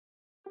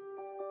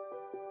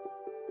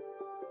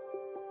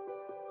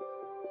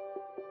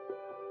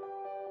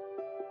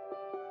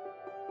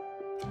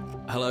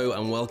Hello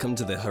and welcome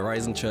to the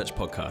Horizon Church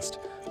podcast.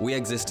 We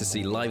exist to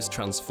see lives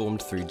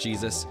transformed through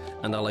Jesus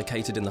and are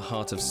located in the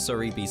heart of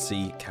Surrey,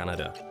 BC,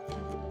 Canada.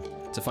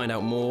 To find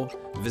out more,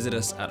 visit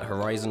us at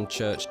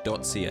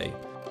horizonchurch.ca.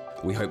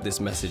 We hope this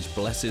message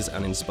blesses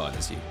and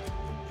inspires you.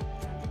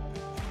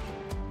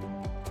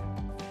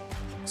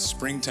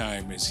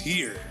 Springtime is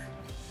here.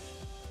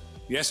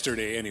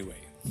 Yesterday, anyway.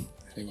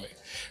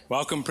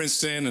 Welcome,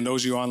 Princeton, and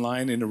those of you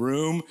online in the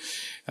room.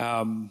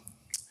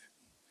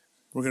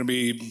 We're going to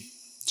be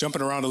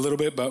jumping around a little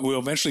bit, but we'll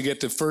eventually get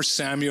to 1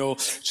 Samuel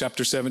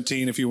chapter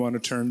 17 if you want to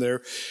turn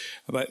there.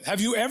 But have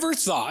you ever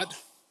thought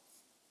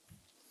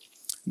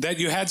that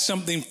you had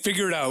something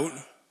figured out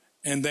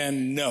and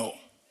then no,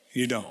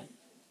 you don't?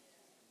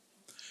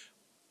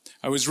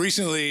 I was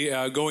recently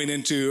going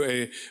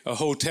into a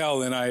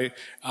hotel, and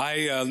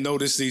I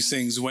noticed these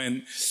things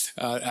when,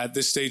 at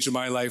this stage of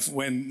my life,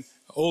 when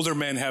older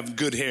men have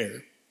good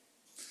hair,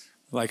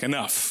 like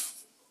enough.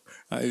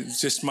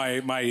 It's just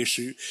my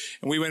issue.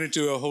 And we went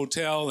into a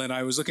hotel, and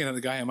I was looking at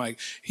the guy. I'm like,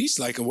 he's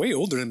like way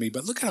older than me,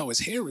 but look at how his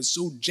hair is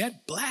so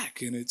jet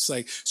black, and it's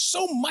like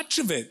so much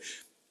of it.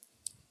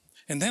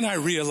 And then I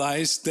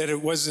realized that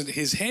it wasn't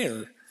his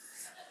hair.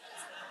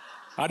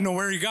 I don't know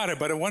where he got it,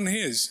 but it wasn't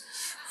his.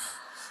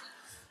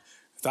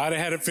 Thought I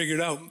had it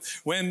figured out.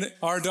 When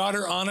our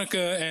daughter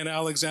Annika and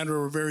Alexandra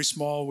were very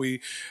small,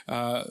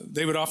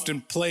 they would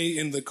often play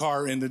in the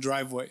car in the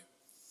driveway.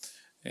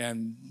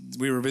 And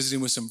we were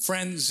visiting with some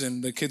friends,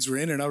 and the kids were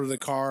in and out of the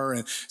car,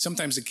 and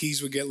sometimes the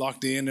keys would get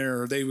locked in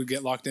there, or they would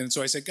get locked in. And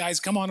so I said, guys,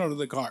 come on out of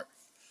the car.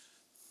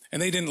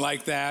 And they didn't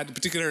like that,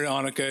 particularly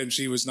Annika, and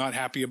she was not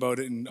happy about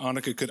it. And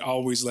Annika could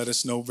always let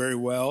us know very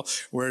well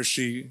where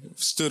she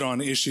stood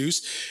on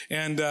issues.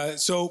 And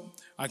so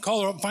I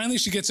call her up. Finally,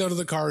 she gets out of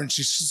the car and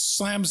she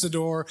slams the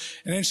door,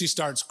 and then she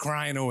starts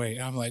crying away.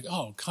 And I'm like,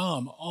 oh,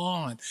 come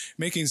on.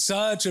 Making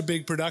such a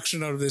big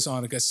production out of this,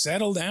 Annika.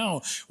 Settle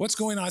down. What's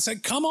going on? I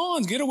said, come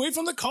on, get away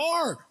from the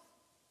car.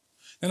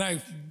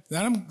 And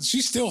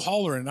she's still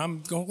hollering.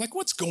 I'm going like,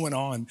 what's going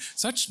on?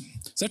 Such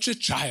a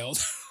child.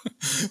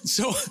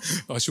 She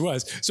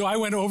was. So I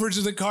went over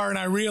to the car, and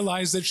I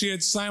realized that she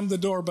had slammed the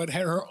door, but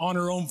had her on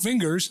her own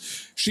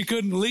fingers. She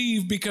couldn't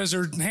leave because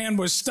her hand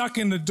was stuck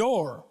in the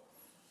door.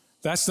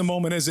 That's the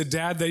moment as a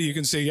dad that you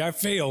can say, I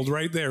failed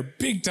right there,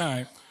 big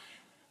time.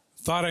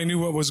 Thought I knew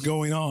what was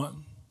going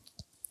on.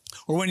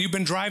 Or when you've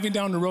been driving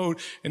down the road,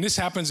 and this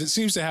happens, it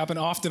seems to happen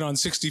often on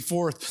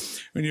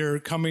 64th, when you're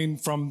coming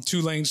from 2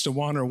 lanes to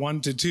 1 or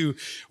 1 to 2,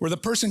 where the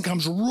person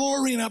comes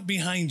roaring up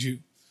behind you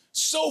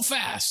so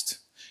fast.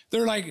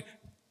 They're like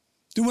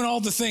doing all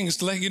the things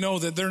to let you know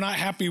that they're not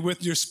happy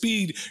with your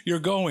speed you're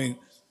going.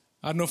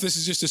 I don't know if this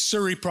is just a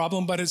Surrey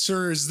problem, but it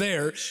sure is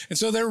there. And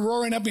so they're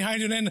roaring up behind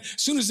you, and then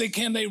as soon as they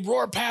can, they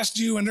roar past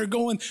you, and they're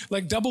going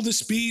like double the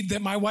speed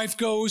that my wife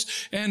goes,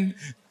 and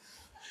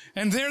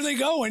there they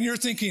go, and you're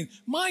thinking,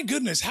 my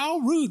goodness, how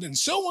rude and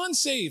so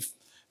unsafe.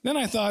 Then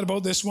I thought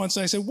about this once,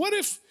 and I said, what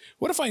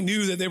if I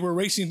knew that they were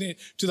racing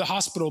to the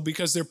hospital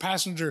because their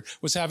passenger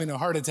was having a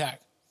heart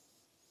attack?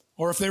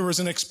 Or if there was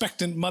an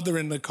expectant mother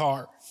in the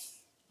car?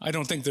 I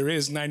don't think there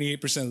is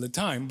 98% of the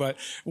time, but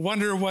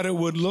wonder what it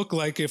would look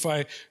like if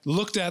I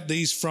looked at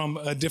these from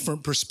a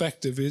different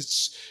perspective.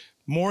 It's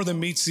more than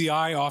meets the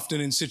eye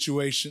often in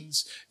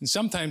situations. And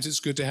sometimes it's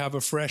good to have a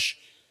fresh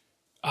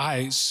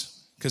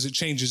eyes because it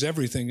changes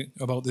everything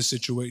about the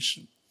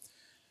situation.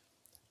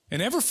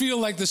 And ever feel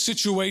like the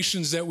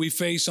situations that we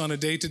face on a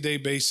day-to-day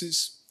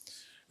basis,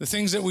 the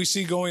things that we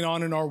see going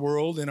on in our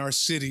world, in our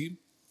city,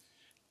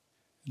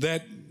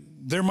 that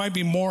there might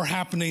be more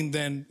happening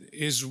than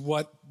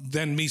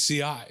meets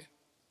the eye.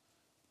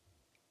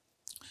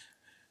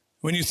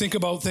 When you think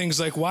about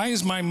things like, why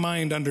is my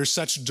mind under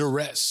such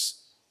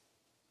duress?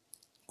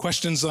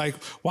 Questions like,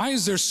 why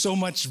is there so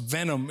much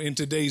venom in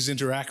today's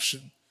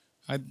interaction?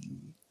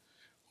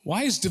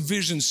 Why is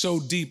division so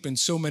deep in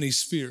so many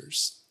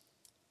spheres?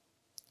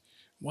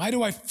 Why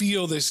do I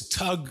feel this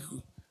tug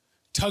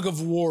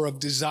of war of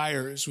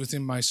desires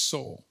within my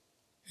soul,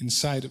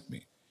 inside of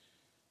me?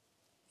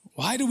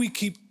 Why do we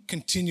keep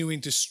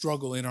continuing to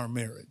struggle in our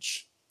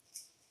marriage?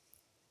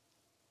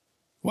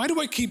 Why do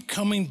I keep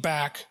coming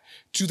back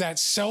to that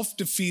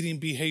self-defeating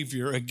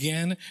behavior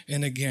again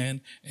and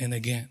again and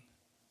again?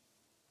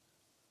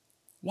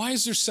 Why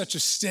is there such a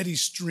steady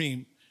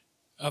stream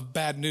of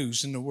bad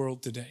news in the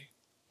world today?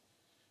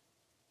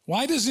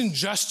 Why does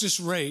injustice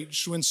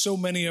rage when so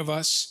many of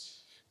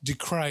us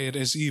decry it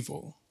as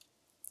evil?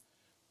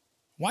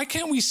 Why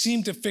can't we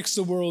seem to fix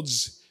the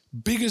world's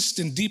biggest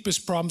and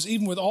deepest problems,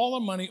 even with all our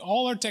money,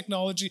 all our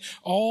technology,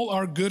 all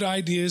our good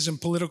ideas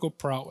and political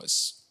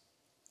prowess?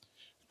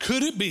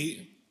 Could it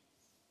be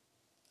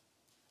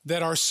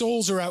that our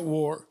souls are at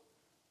war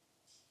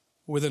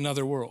with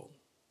another world?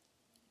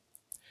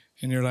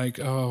 And you're like,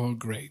 oh,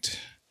 great.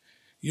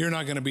 You're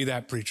not going to be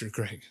that preacher,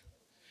 Craig.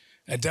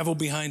 A devil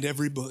behind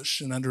every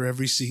bush and under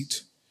every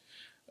seat.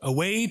 A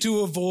way to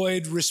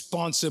avoid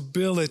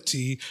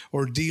responsibility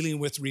or dealing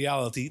with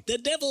reality. The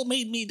devil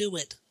made me do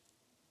it.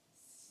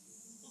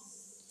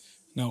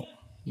 No,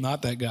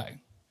 not that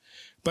guy.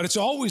 But it's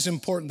always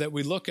important that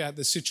we look at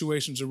the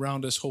situations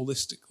around us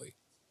holistically.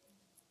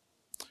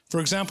 For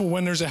example,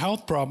 when there's a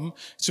health problem,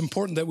 it's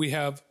important that we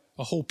have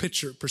a whole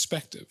picture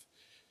perspective.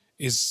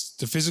 Is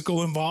the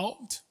physical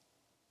involved?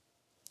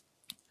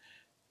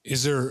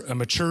 Is there a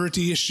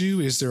maturity issue?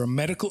 Is there a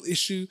medical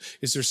issue?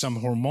 Is there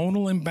some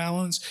hormonal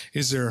imbalance?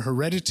 Is there a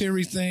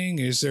hereditary thing?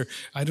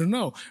 I don't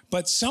know.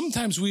 But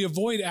sometimes we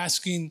avoid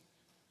asking,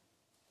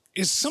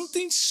 is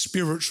something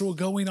spiritual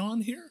going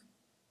on here?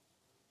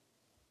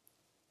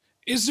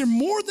 Is there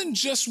more than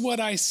just what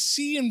I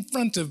see in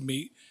front of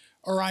me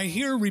or I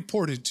hear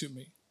reported to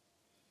me?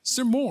 Is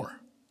there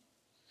more?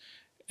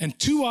 And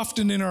too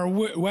often in our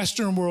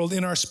Western world,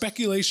 in our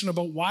speculation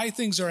about why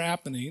things are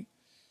happening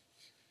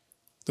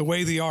the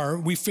way they are,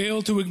 we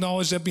fail to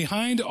acknowledge that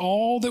behind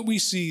all that we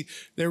see,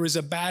 there is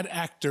a bad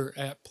actor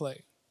at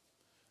play.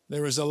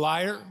 There is a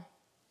liar,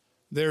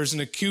 there's an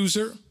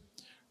accuser,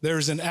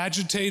 there's an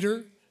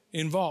agitator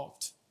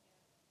involved.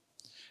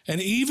 And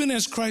even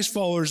as Christ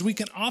followers, we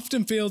can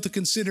often fail to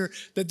consider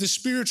that the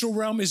spiritual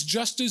realm is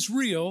just as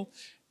real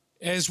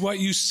as what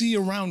you see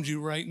around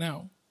you right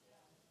now.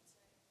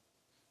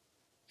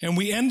 And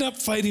we end up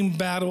fighting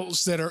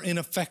battles that are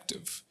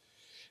ineffective.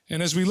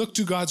 And as we look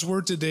to God's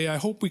word today, I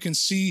hope we can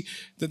see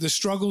that the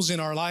struggles in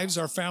our lives,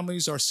 our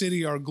families, our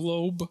city, our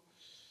globe,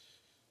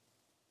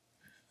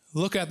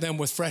 look at them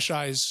with fresh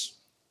eyes.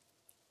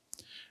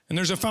 And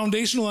there's a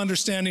foundational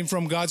understanding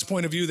from God's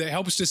point of view that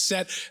helps to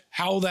set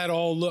how that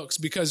all looks,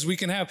 because we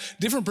can have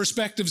different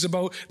perspectives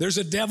about there's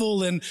a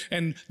devil and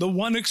the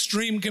one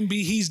extreme can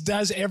be he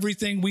does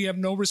everything, we have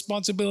no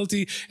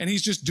responsibility, and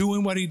he's just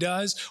doing what he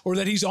does, or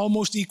that he's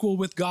almost equal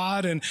with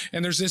God and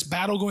there's this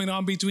battle going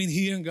on between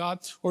he and God,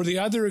 or the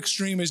other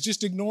extreme is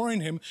just ignoring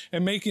him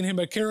and making him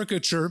a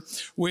caricature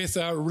with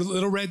a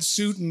little red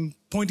suit and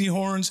pointy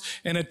horns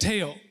and a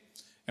tail.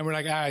 And we're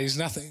like, he's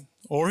nothing,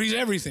 or he's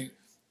everything.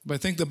 But I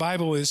think the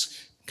Bible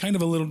is kind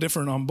of a little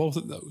different on both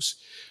of those.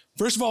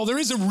 First of all, there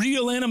is a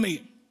real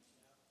enemy.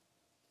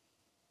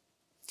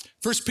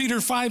 1 Peter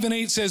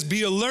 5:8 says,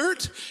 be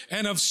alert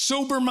and of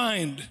sober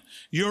mind.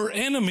 Your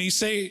enemy,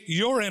 say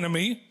your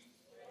enemy,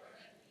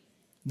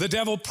 the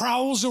devil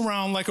prowls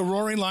around like a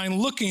roaring lion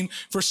looking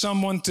for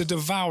someone to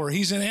devour.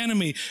 He's an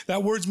enemy.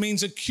 That word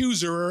means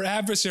accuser or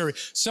adversary,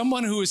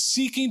 someone who is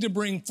seeking to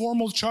bring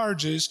formal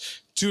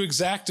charges to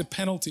exact a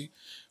penalty.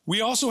 We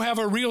also have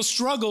a real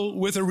struggle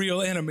with a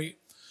real enemy.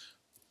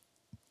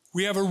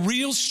 We have a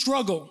real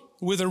struggle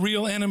with a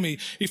real enemy.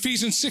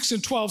 Ephesians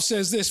 6:12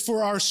 says this,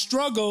 for our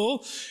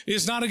struggle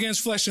is not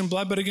against flesh and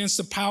blood, but against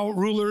the power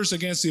rulers,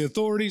 against the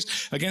authorities,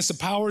 against the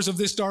powers of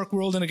this dark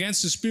world, and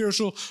against the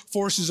spiritual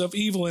forces of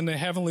evil in the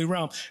heavenly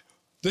realm.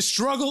 The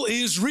struggle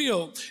is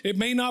real. It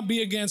may not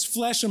be against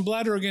flesh and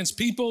blood or against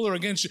people or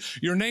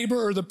against your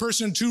neighbor or the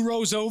person 2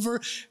 rows over,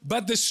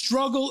 but the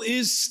struggle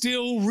is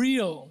still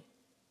real.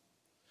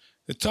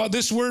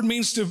 This word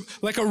means to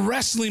like a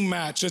wrestling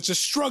match. It's a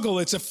struggle.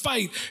 It's a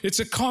fight. It's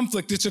a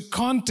conflict. It's a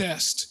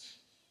contest.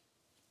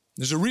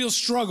 There's a real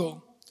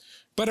struggle.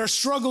 But our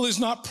struggle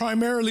is not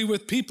primarily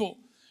with people.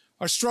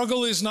 Our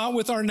struggle is not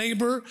with our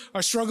neighbor.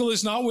 Our struggle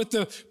is not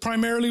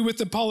primarily with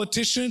the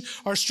politician.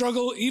 Our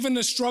struggle, even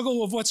the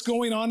struggle of what's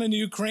going on in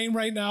Ukraine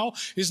right now,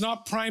 is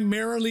not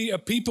primarily a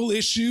people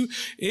issue.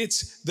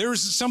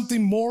 There's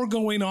something more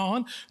going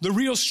on. The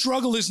real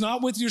struggle is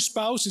not with your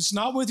spouse. It's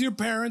not with your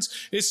parents.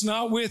 It's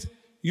not with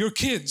your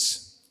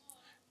kids.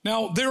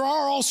 Now, there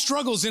are all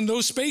struggles in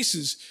those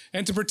spaces,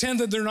 and to pretend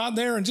that they're not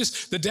there and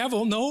just the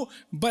devil, no.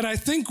 But I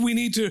think we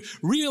need to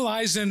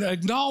realize and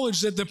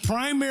acknowledge that the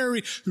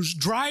primary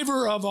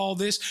driver of all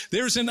this,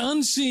 there's an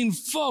unseen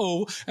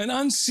foe, an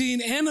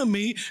unseen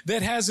enemy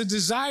that has a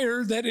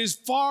desire that is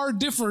far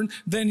different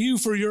than you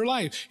for your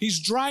life.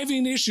 He's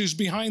driving issues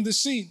behind the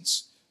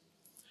scenes.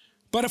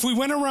 But if we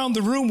went around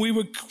the room, we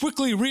would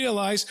quickly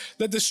realize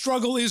that the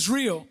struggle is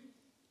real.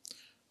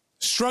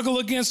 Struggle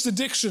against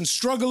addiction,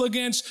 struggle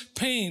against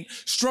pain,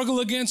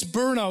 struggle against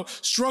burnout,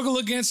 struggle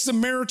against the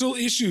marital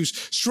issues,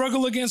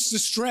 struggle against the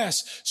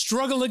stress,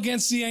 struggle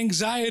against the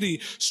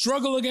anxiety,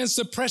 struggle against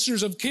the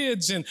pressures of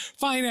kids and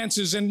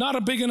finances and not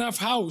a big enough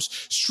house,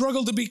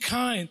 struggle to be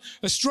kind,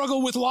 a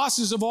struggle with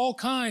losses of all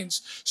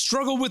kinds,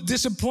 struggle with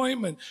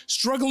disappointment,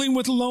 struggling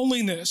with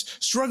loneliness,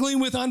 struggling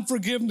with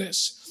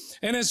unforgiveness.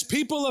 And as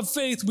people of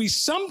faith, we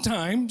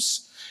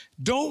sometimes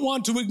don't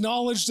want to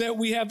acknowledge that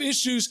we have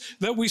issues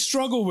that we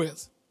struggle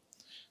with.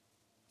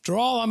 After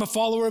all, I'm a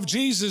follower of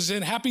Jesus,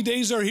 and happy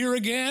days are here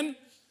again,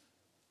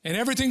 and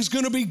everything's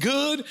going to be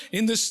good.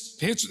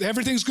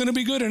 Everything's going to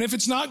be good, and if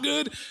it's not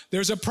good,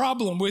 there's a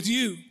problem with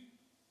you.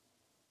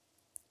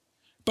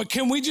 But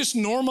can we just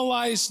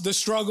normalize the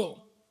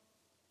struggle?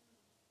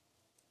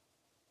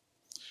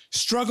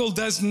 Struggle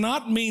does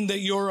not mean that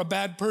you're a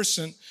bad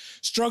person.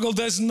 Struggle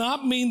does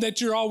not mean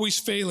that you're always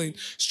failing.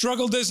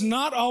 Struggle does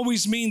not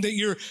always mean that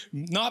you're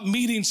not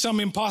meeting some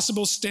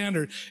impossible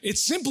standard. It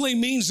simply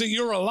means that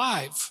you're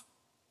alive.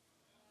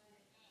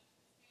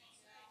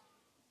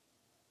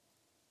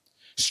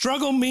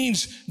 Struggle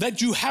means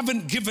that you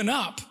haven't given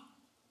up.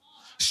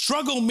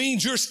 Struggle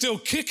means you're still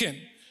kicking.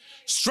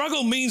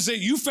 Struggle means that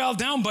you fell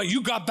down, but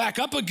you got back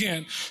up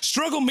again.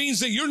 Struggle means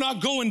that you're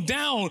not going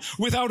down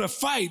without a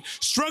fight.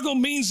 Struggle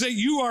means that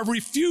you are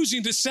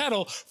refusing to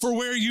settle for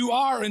where you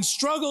are. And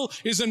struggle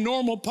is a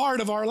normal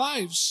part of our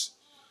lives.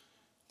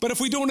 But if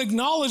we don't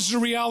acknowledge the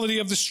reality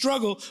of the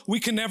struggle, we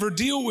can never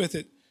deal with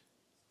it.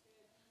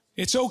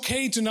 It's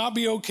okay to not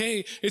be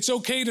okay. It's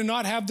okay to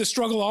not have the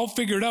struggle all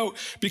figured out,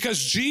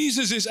 because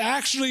Jesus is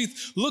actually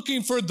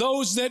looking for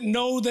those that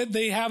know that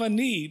they have a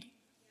need,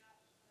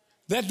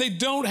 that they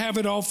don't have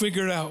it all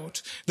figured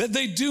out, that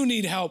they do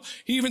need help.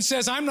 He even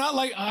says, I'm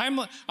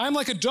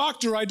like a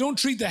doctor. I don't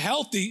treat the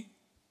healthy.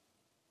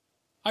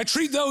 I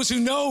treat those who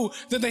know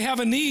that they have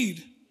a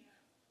need.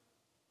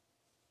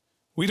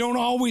 We don't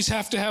always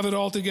have to have it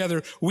all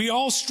together. We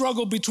all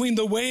struggle between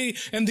the way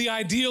and the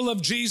ideal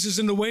of Jesus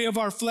and the way of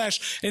our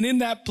flesh. And in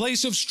that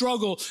place of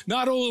struggle,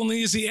 not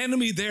only is the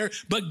enemy there,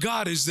 but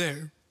God is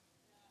there.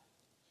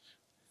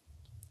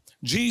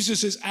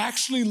 Jesus is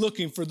actually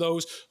looking for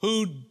those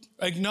who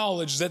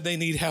acknowledge that they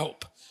need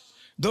help,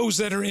 those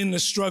that are in the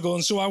struggle.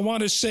 And so I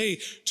want to say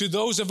to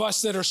those of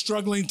us that are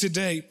struggling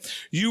today,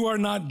 you are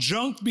not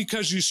junk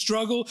because you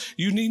struggle.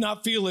 You need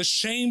not feel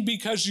ashamed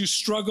because you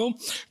struggle.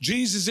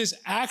 Jesus is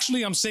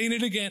actually, I'm saying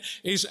it again,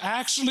 is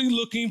actually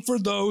looking for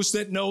those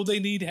that know they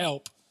need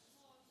help.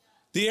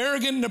 The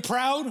arrogant and the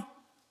proud,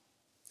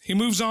 he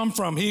moves on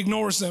from, he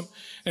ignores them.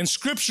 And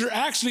Scripture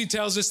actually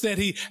tells us that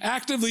he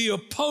actively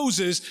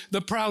opposes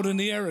the proud and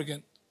the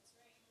arrogant.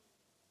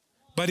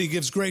 But he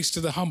gives grace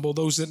to the humble,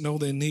 those that know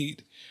they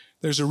need.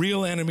 There's a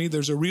real enemy,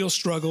 there's a real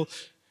struggle,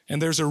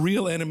 and there's a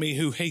real enemy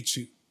who hates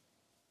you.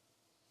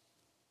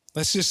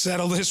 Let's just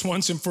settle this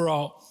once and for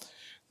all.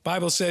 The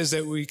Bible says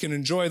that we can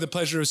enjoy the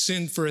pleasure of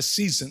sin for a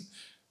season,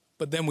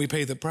 but then we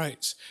pay the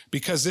price,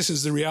 because this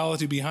is the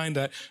reality behind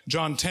that.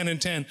 John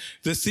 10:10,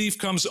 the thief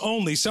comes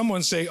only,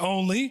 someone say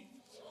only,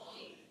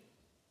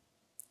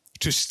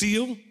 to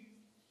steal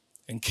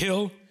and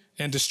kill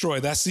and destroy.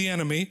 That's the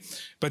enemy.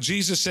 But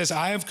Jesus says,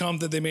 I have come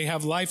that they may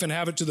have life and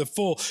have it to the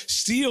full.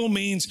 Steal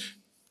means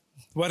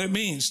what it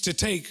means to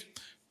take,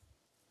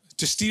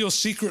 to steal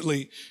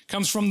secretly,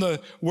 comes from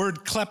the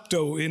word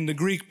klepto in the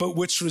Greek, but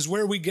which is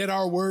where we get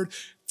our word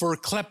for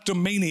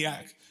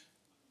kleptomaniac.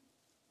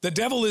 The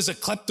devil is a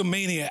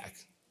kleptomaniac.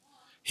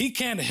 He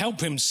can't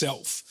help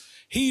himself.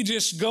 He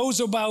just goes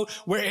about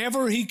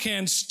wherever he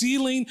can,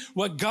 stealing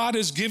what God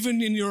has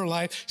given in your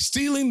life,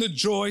 stealing the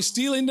joy,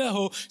 stealing the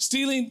hope,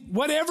 stealing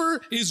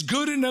whatever is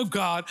good and of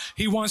God.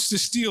 He wants to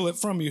steal it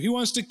from you. He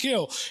wants to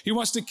kill. He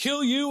wants to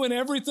kill you and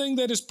everything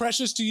that is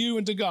precious to you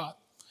and to God.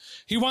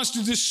 He wants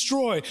to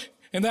destroy.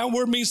 And that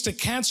word means to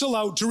cancel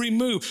out, to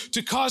remove,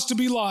 to cause to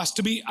be lost,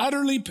 to be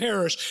utterly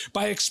perished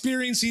by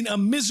experiencing a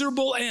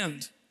miserable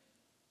end.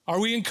 Are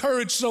we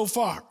encouraged so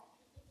far?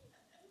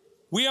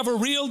 We have a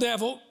real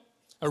devil,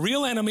 a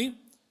real enemy.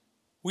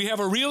 We have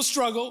a real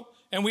struggle,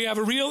 and we have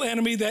a real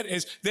enemy that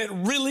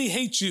really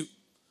hates you.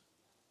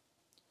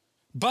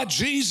 But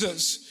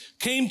Jesus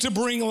came to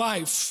bring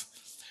life.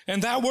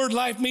 And that word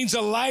life means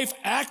a life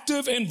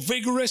active and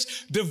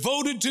vigorous,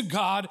 devoted to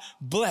God,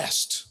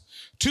 blessed.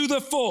 To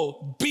the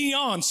full,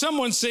 beyond,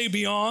 someone say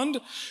beyond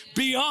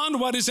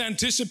what is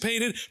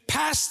anticipated,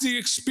 past the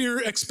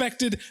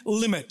expected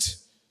limit.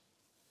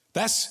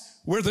 That's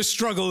where the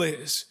struggle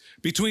is.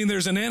 Between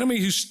there's an enemy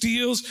who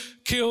steals,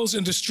 kills,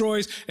 and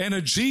destroys, and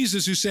a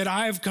Jesus who said,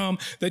 I have come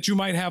that you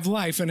might have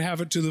life and have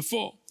it to the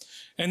full.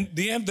 And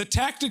the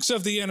tactics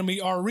of the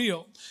enemy are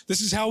real. This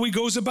is how he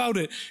goes about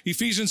it.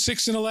 Ephesians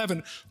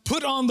 6:11,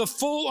 put on the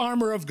full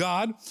armor of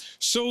God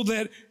so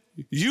that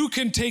you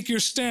can take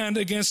your stand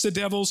against the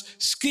devil's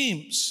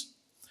schemes.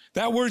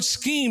 That word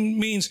scheme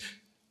means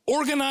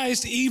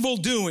organized evil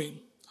doing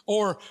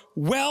or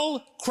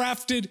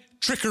well-crafted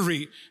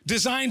trickery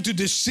designed to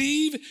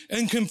deceive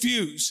and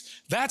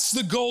confuse. That's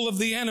the goal of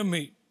the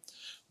enemy.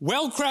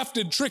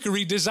 Well-crafted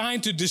trickery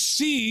designed to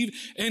deceive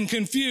and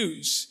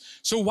confuse.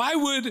 So why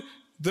would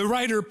the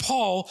writer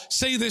Paul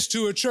say this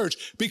to a church?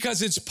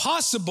 Because it's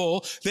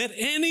possible that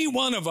any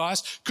one of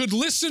us could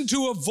listen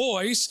to a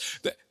voice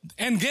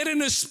and get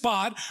in a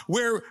spot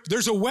where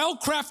there's a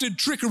well-crafted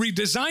trickery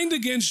designed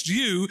against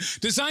you,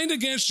 designed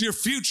against your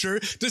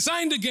future,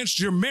 designed against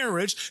your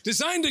marriage,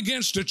 designed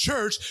against a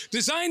church,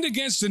 designed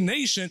against a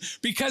nation,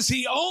 because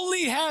he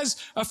only has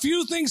a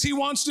few things he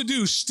wants to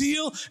do: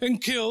 steal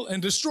and kill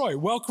and destroy.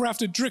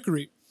 Well-crafted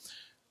trickery.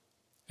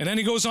 And then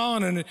he goes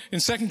on, and in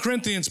 2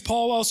 Corinthians,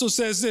 Paul also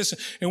says this,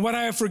 and what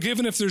I have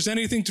forgiven, if there's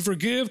anything to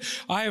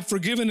forgive, I have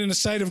forgiven in the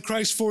sight of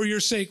Christ for your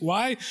sake.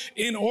 Why?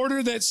 In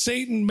order that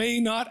Satan may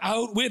not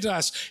outwit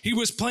us. He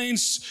was playing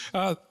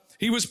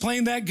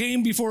that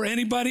game before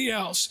anybody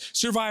else.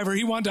 Survivor.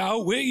 He wanted to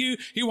outwit you.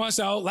 He wants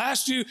to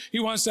outlast you.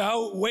 He wants to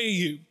outweigh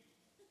you.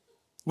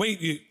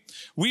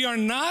 We are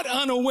not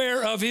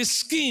unaware of his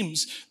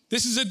schemes.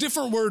 This is a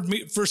different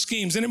word for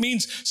schemes, and it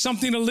means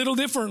something a little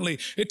differently.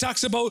 It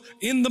talks about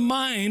in the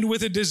mind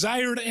with a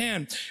desired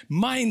end.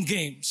 Mind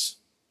games.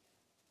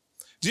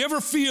 Do you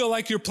ever feel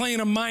like you're playing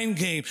a mind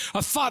game,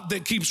 a thought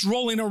that keeps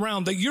rolling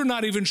around that you're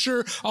not even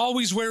sure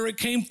always where it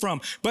came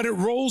from, but it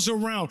rolls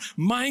around?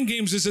 Mind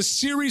games is a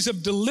series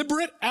of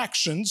deliberate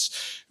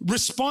actions,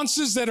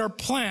 responses that are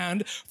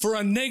planned for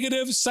a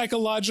negative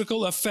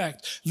psychological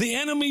effect. The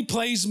enemy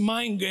plays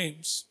mind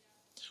games.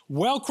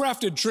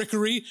 Well-crafted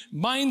trickery,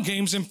 mind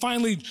games, and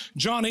finally,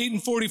 John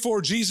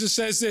 8:44, Jesus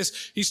says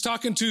this. He's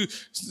talking to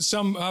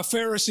some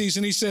Pharisees,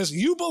 and he says,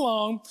 you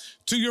belong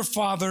to your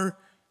father,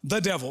 the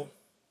devil.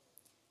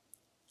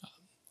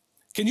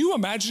 Can you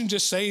imagine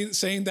just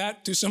saying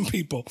that to some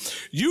people?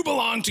 You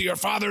belong to your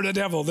father, the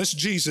devil, this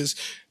Jesus,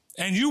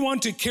 and you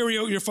want to carry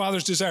out your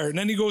father's desire. And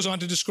then he goes on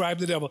to describe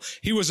the devil.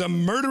 He was a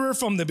murderer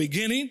from the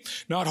beginning,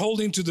 not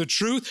holding to the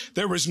truth.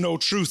 There was no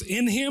truth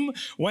in him.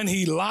 When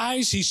he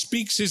lies, he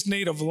speaks his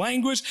native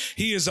language.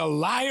 He is a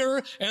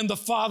liar and the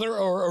father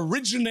or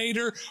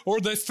originator or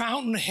the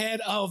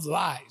fountainhead of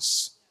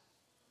lies.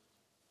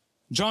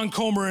 John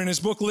Comer, in his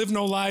book, Live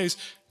No Lies,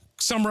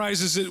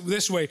 summarizes it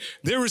this way.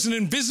 There is an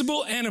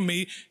invisible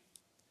enemy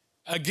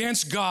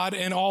against God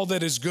and all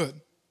that is good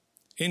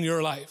in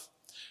your life.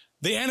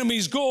 The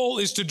enemy's goal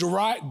is to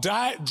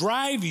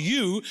drive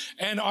you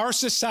and our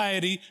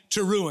society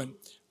to ruin.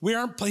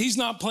 He's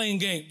not playing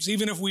games,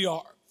 even if we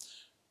are.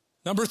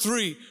 Number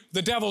 3,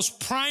 the devil's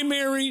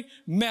primary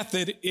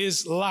method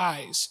is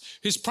lies.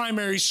 His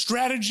primary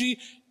strategy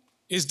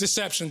is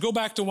deception. Go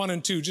back to 1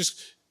 and 2.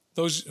 Just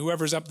those,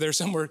 whoever's up there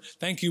somewhere,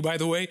 thank you, by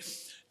the way.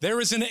 There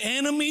is an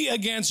enemy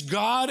against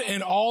God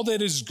and all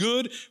that is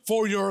good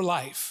for your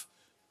life.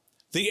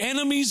 The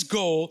enemy's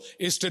goal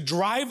is to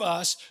drive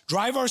us,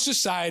 drive our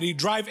society,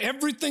 drive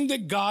everything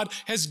that God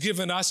has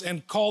given us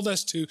and called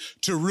us to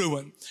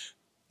ruin.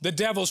 The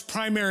devil's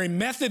primary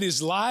method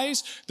is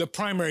lies. The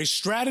primary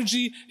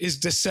strategy is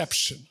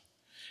deception.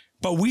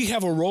 But we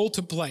have a role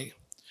to play.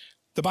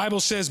 The Bible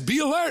says, be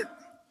alert.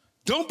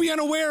 Don't be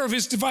unaware of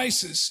his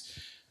devices.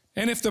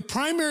 And if the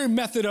primary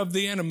method of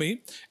the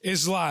enemy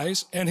is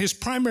lies and his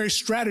primary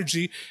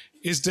strategy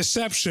is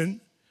deception,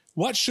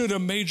 what should a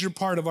major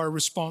part of our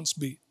response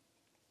be?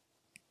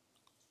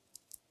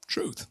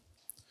 Truth.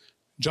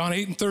 John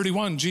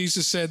 8:31,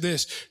 Jesus said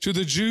this. To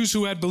the Jews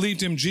who had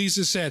believed him,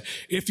 Jesus said,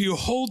 if you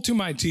hold to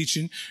my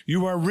teaching,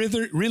 you are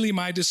really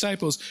my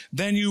disciples.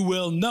 Then you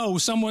will know.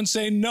 Someone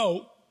say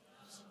no.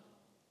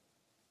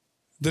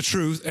 The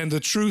truth, and the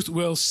truth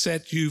will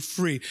set you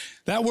free.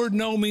 That word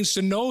know means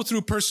to know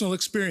through personal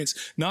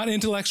experience, not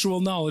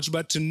intellectual knowledge,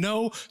 but to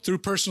know through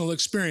personal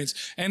experience.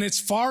 And it's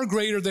far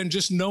greater than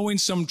just knowing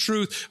some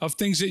truth of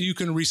things that you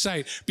can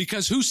recite,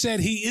 because who said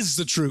he is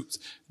the truth?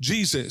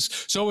 Jesus.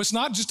 So it's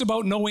not just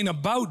about knowing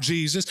about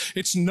Jesus,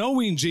 it's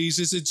knowing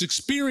Jesus, it's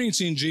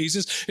experiencing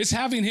Jesus, it's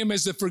having him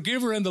as the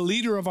forgiver and the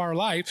leader of our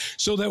life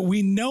so that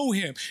we know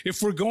him.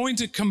 If we're going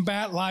to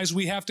combat lies,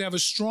 we have to have a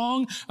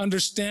strong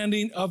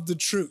understanding of the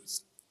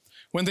truth.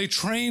 When they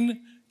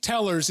train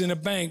tellers in a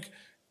bank,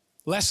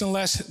 less and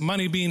less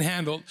money being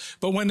handled.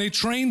 But when they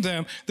train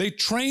them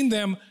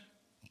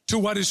to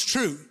what is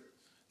true.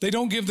 They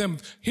don't give them,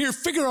 here,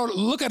 figure out,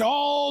 look at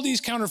all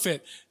these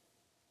counterfeit.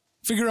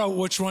 Figure out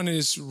which one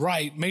is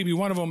right. Maybe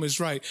one of them is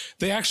right.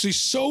 They actually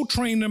so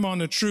train them on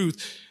the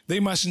truth, they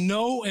must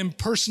know and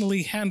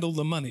personally handle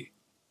the money.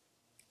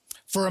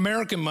 For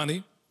American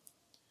money,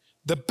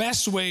 the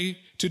best way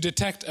to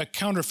detect a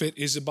counterfeit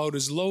is about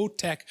as low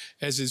tech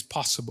as is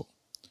possible.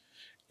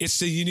 It's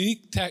the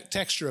unique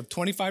texture of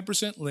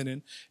 25%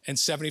 linen and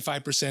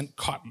 75%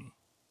 cotton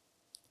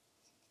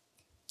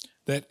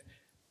that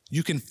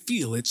you can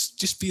feel. It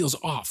just feels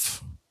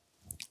off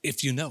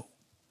if you know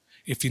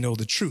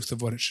the truth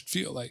of what it should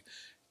feel like.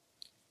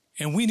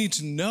 And we need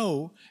to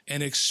know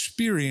and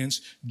experience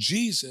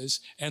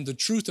Jesus and the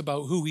truth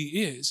about who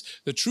he is,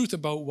 the truth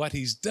about what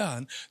he's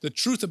done, the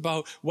truth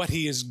about what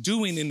he is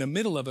doing in the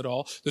middle of it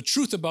all, the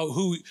truth about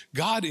who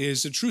God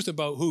is, the truth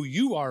about who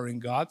you are in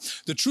God,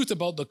 the truth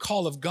about the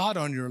call of God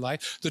on your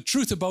life, the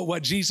truth about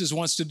what Jesus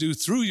wants to do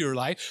through your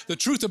life, the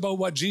truth about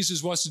what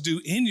Jesus wants to do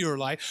in your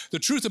life, the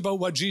truth about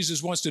what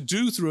Jesus wants to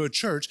do through a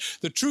church,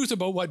 the truth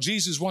about what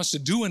Jesus wants to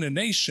do in a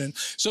nation,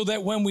 so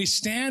that when we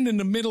stand in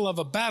the middle of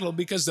a battle,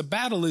 because the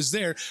battle is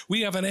there,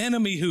 we have an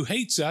enemy who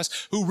hates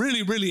us, who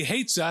really, really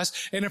hates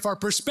us. And if our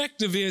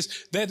perspective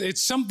is that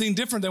it's something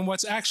different than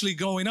what's actually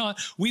going on,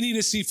 we need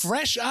to see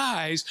fresh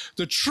eyes,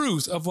 the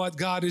truth of what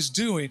God is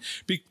doing.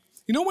 You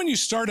know, when you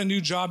start a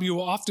new job, you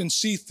will often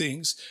see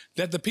things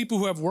that the people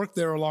who have worked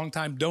there a long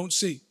time don't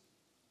see.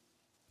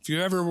 If you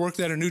ever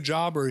worked at a new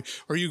job or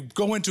you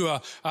go into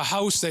a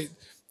house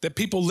that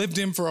people lived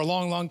in for a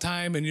long, long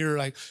time, and you're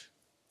like,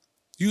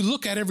 you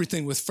look at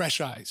everything with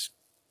fresh eyes.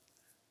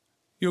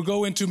 You'll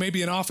go into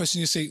maybe an office and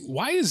you say,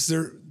 why is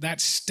there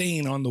that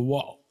stain on the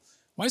wall?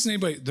 Why isn't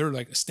anybody, they're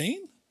like, a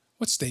stain?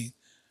 What stain?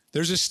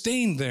 There's a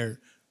stain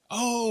there.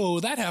 Oh,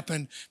 that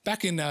happened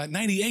back in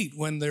 98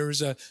 when there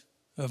was a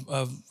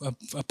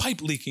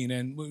pipe leaking,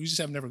 and we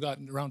just have never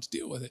gotten around to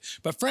deal with it.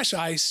 But fresh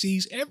eyes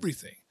sees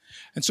everything.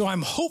 And so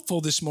I'm hopeful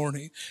this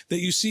morning that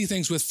you see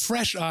things with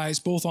fresh eyes,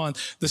 both on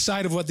the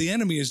side of what the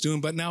enemy is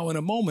doing, but now in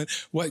a moment,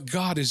 what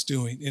God is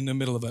doing in the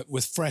middle of it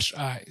with fresh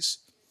eyes.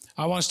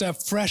 I want us to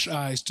have fresh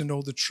eyes to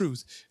know the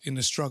truth in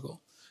the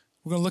struggle.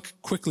 We're going to look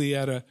quickly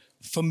at a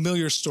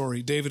familiar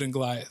story, David and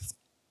Goliath,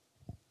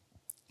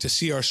 to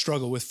see our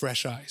struggle with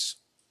fresh eyes.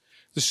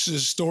 This is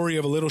a story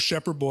of a little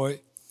shepherd boy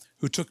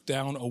who took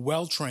down a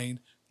well-trained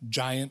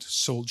giant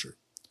soldier.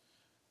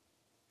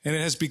 And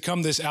it has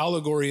become this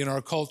allegory in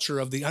our culture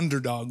of the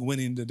underdog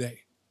winning the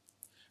day.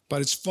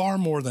 But it's far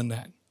more than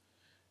that.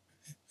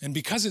 And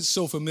because it's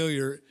so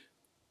familiar,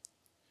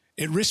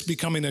 it risks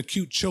becoming a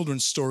cute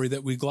children's story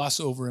that we gloss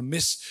over and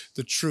miss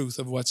the truth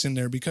of what's in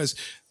there, because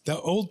the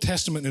Old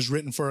Testament is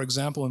written, for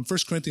example, in 1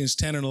 Corinthians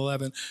 10 and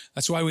 11.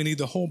 That's why we need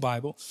the whole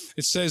Bible.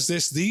 It says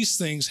this: these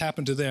things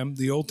happened to them,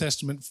 the Old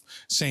Testament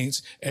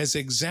saints, as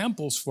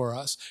examples for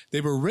us.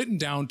 They were written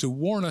down to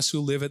warn us who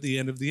live at the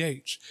end of the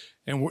age.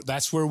 And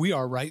that's where we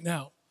are right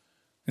now.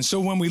 And so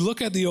when we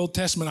look at the Old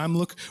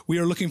Testament, we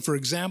are looking for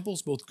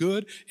examples, both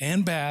good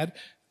and bad,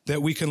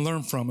 that we can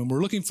learn from. And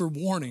we're looking for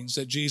warnings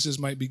that Jesus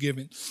might be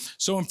giving.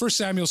 So in 1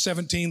 Samuel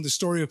 17, the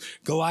story of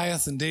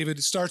Goliath and David,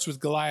 it starts with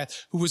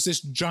Goliath, who was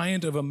this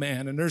giant of a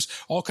man. And there's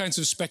all kinds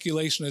of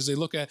speculation as they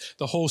look at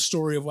the whole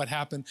story of what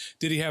happened.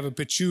 Did he have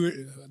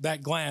that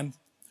gland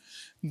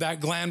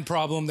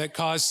problem that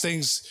caused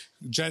things,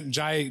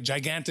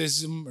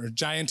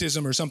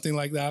 gigantism or something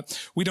like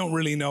that? We don't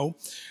really know.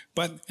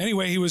 But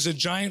anyway, he was a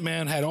giant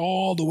man, had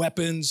all the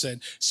weapons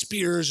and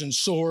spears and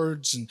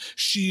swords and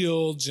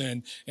shields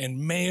and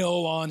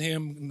mail on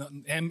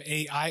him,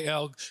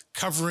 M-A-I-L,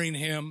 covering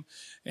him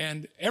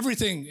and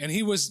everything. And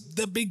he was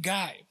the big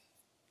guy.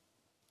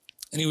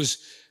 And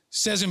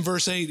says in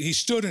verse 8, he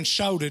stood and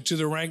shouted to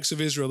the ranks of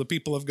Israel, the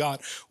people of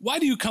God, "Why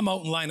do you come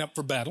out and line up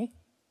for battle?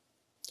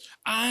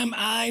 Am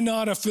I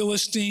not a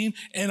Philistine,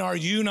 and are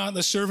you not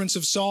the servants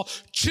of Saul?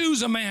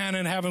 Choose a man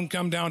and have him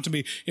come down to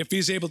me. If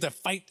he's able to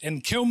fight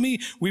and kill me,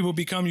 we will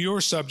become your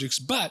subjects.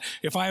 But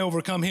if I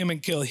overcome him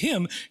and kill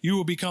him, you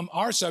will become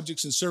our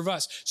subjects and serve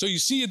us." So you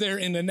see there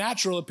in the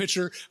natural a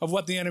picture of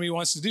what the enemy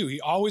wants to do. He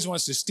always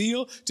wants to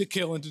steal, to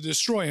kill, and to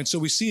destroy. And so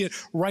we see it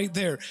right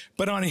there.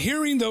 But on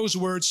hearing those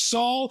words,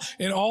 Saul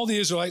and all the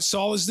Israelites,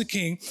 Saul is the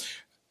king,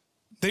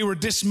 they were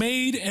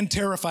dismayed and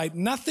terrified.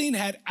 Nothing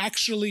had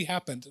actually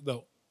happened,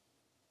 though.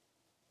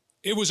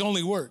 It was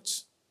only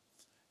words.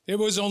 It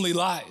was only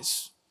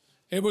lies.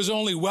 It was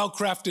only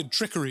well-crafted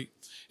trickery.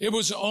 It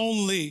was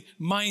only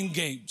mind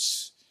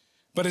games.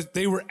 But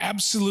they were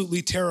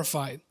absolutely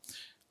terrified.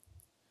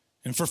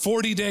 And for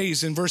 40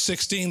 days, in verse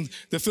 16,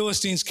 the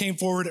Philistines came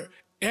forward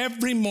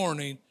every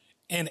morning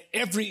and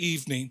every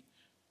evening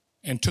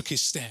and took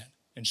his stand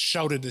and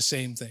shouted the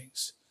same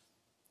things.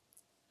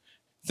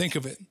 Think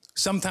of it.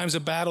 Sometimes a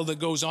battle that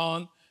goes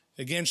on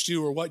against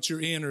you or what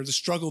you're in or the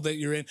struggle that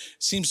you're in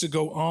seems to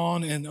go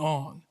on. And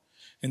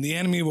the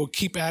enemy will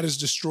keep at his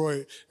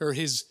destroyer or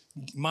his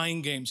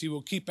mind games. He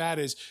will keep at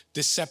his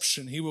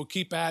deception. He will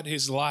keep at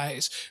his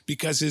lies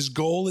because his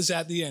goal is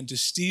at the end to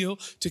steal,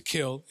 to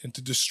kill, and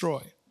to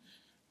destroy.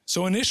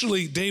 So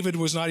initially, David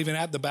was not even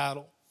at the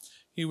battle.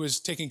 He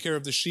was taking care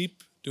of the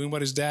sheep, doing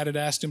what his dad had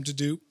asked him to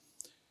do.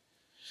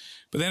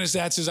 But then his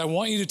dad says, "I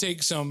want you to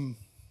take some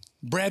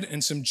bread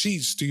and some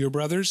cheese to your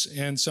brothers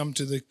and some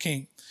to the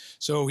king."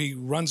 So he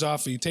runs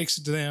off, he takes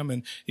it to them,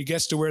 and he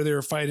gets to where they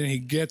were fighting. He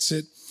gets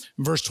it.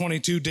 In verse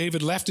 22,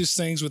 David left his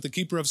things with the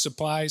keeper of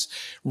supplies,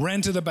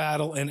 ran to the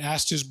battle lines, and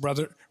asked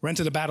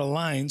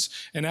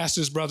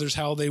his brothers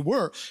how they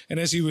were. And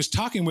as he was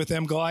talking with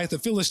them, Goliath, the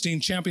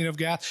Philistine champion of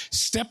Gath,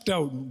 stepped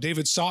out.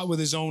 David saw it with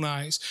his own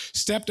eyes,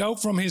 stepped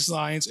out from his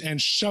lines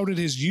and shouted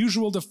his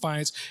usual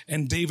defiance,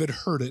 and David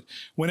heard it.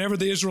 Whenever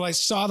the Israelites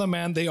saw the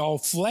man, they all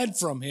fled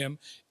from him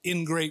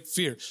in great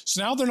fear.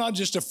 So now they're not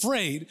just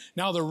afraid,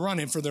 now they're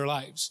running for their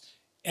lives.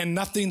 And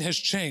nothing has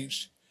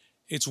changed.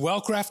 It's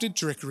well-crafted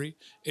trickery,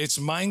 it's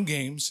mind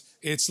games,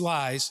 it's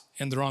lies,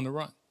 and they're on the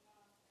run.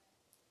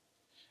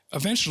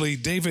 Eventually,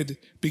 David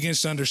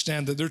begins to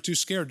understand that they're too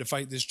scared to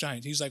fight this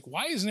giant. He's like,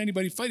 "Why isn't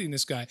anybody fighting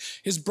this guy?"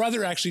 His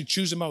brother actually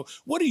chews him out.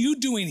 "What are you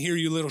doing here,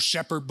 you little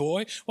shepherd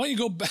boy? Why don't you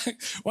go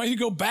back? Why don't you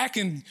go back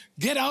and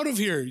get out of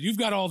here? You've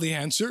got all the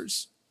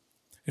answers."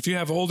 If you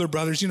have older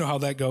brothers, you know how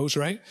that goes,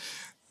 right?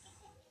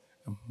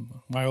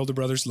 My older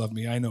brothers love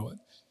me, I know it.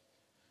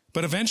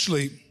 But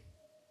eventually,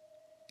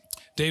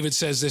 David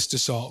says this to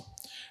Saul: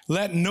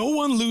 "Let no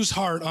one lose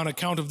heart on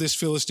account of this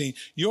Philistine.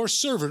 Your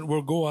servant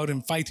will go out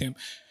and fight him."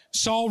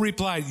 Saul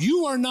replied,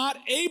 "You are not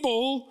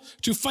able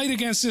to fight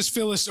against this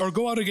Philistine or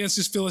go out against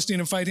this Philistine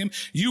and fight him.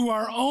 You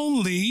are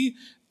only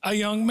a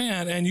young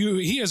man, and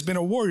he has been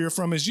a warrior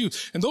from his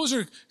youth." And those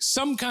are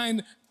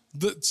sometimes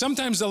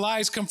the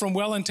lies come from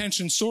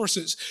well-intentioned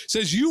sources. It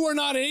says, "You are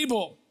not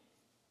able."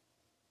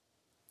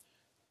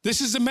 This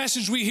is the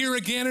message we hear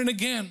again and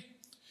again.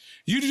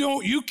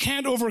 You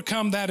can't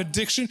overcome that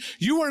addiction.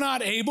 You are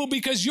not able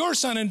because your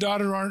son and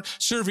daughter aren't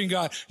serving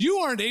God. You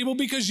aren't able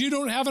because you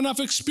don't have enough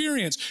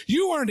experience.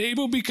 You aren't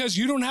able because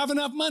you don't have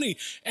enough money.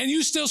 And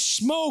you still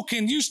smoke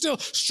and you still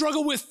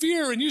struggle with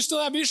fear and you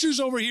still have issues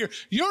over here.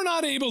 You're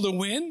not able to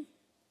win.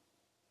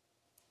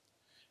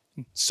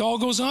 Saul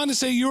goes on to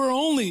say, "You're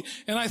only,"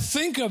 and I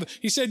think of,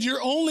 he said,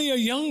 "You're only a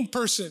young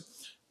person."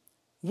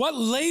 What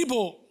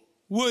label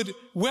would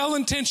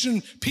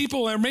well-intentioned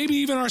people, or maybe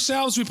even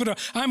ourselves, we put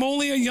I'm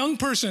only a young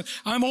person.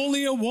 I'm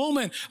only a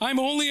woman. I'm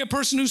only a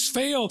person who's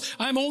failed.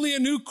 I'm only a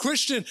new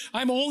Christian.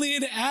 I'm only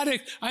an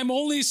addict. I'm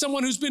only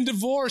someone who's been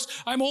divorced.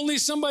 I'm only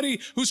somebody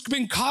who's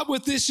been caught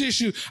with this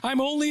issue. I'm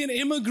only an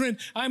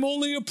immigrant. I'm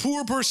only a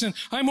poor person.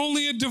 I'm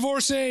only a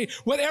divorcee.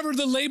 Whatever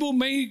the label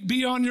may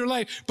be on your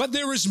life. But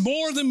there is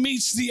more than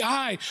meets the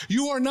eye.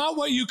 You are not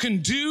what you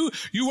can do.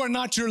 You are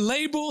not your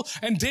label.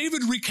 And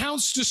David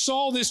recounts to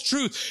Saul this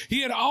truth.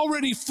 He had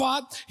already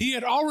fought. He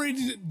had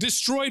already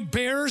destroyed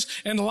bears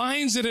and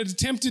lions that had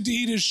attempted to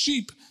eat his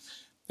sheep.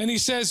 And he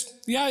says,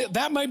 yeah,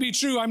 that might be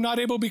true. I'm not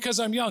able because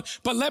I'm young.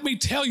 But let me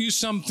tell you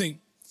something.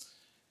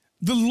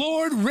 The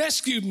Lord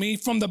rescued me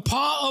from the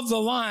paw of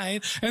the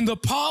lion and the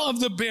paw of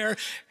the bear,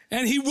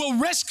 and he will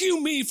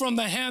rescue me from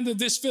the hand of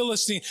this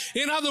Philistine.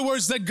 In other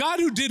words, the God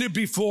who did it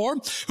before,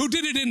 who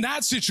did it in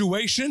that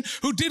situation,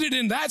 who did it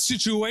in that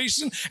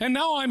situation, and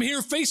now I'm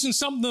here facing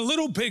something a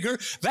little bigger.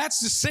 That's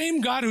the same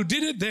God who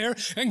did it there,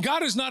 and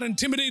God is not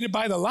intimidated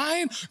by the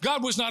lion.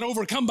 God was not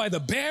overcome by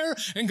the bear,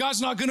 and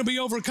God's not going to be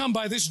overcome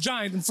by this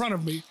giant in front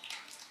of me.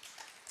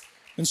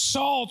 And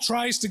Saul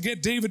tries to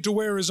get David to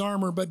wear his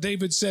armor, but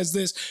David says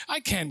this,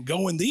 I can't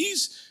go in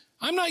these.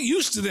 I'm not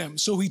used to them.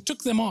 So he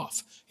took them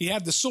off. He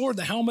had the sword,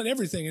 the helmet,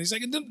 everything. And he's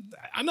like,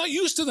 I'm not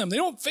used to them. They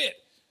don't fit.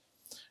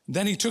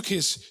 Then he took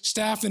his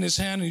staff in his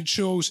hand and he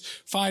chose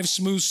 5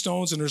 smooth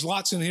stones. And there's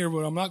lots in here, but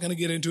I'm not going to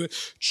get into it.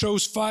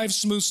 Chose 5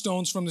 smooth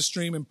stones from the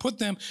stream and put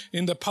them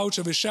in the pouch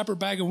of his shepherd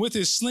bag. And with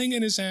his sling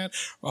in his hand,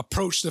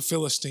 approached the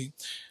Philistine.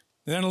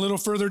 And then a little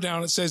further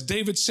down, it says,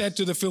 David said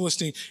to the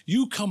Philistine,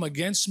 you come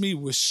against me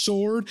with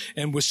sword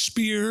and with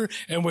spear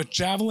and with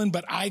javelin,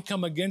 but I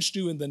come against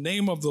you in the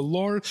name of the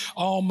Lord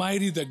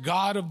Almighty, the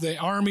God of the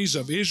armies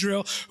of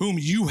Israel, whom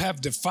you have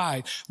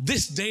defied.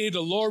 This day the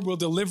Lord will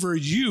deliver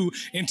you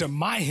into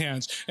my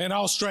hands, and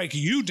I'll strike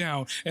you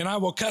down, and I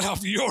will cut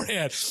off your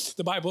head.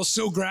 The Bible is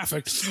so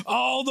graphic.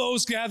 All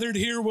those gathered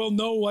here will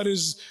know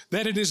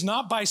that it is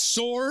not by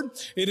sword,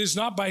 it is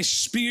not by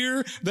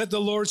spear that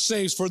the Lord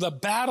saves, for the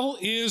battle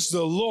is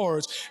the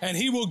Lord's, and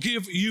he will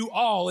give you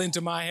all into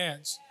my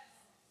hands.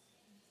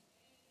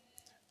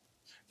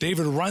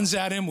 David runs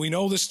at him. We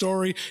know the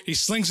story. He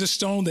slings a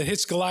stone that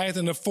hits Goliath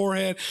in the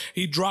forehead.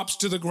 He drops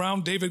to the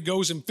ground. David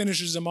goes and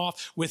finishes him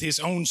off with his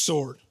own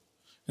sword,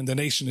 and the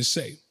nation is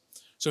saved.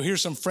 So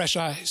here's some fresh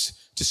eyes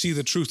to see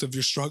the truth of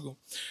your struggle.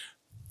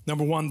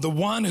 Number 1, the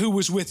one who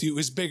was with you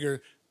is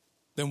bigger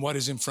than what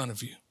is in front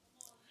of you.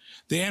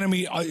 The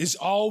enemy is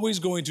always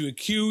going to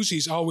accuse.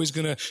 He's always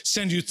going to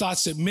send you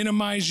thoughts that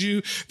minimize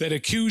you, that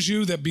accuse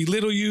you, that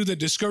belittle you, that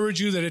discourage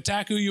you, that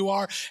attack who you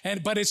are.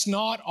 But it's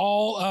not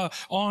all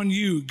on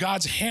you.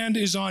 God's hand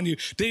is on you.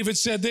 David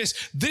said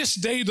this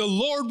day the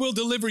Lord will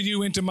deliver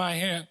you into my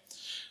hand.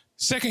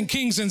 2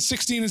 Kings in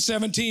 16 and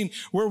 17,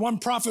 where one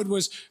prophet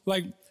was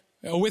like,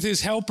 with his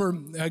helper,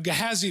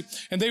 Gehazi,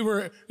 and they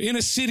were in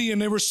a city,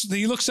 and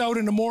he looks out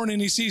in the morning,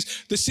 and he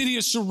sees the city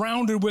is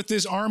surrounded with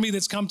this army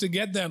that's come to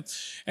get them.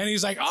 And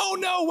he's like, oh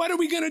no, what are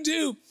we going to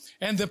do?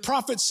 And the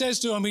prophet says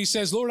to him, he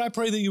says, Lord, I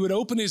pray that you would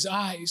open his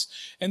eyes.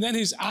 And then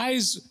his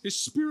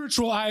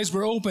spiritual eyes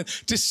were open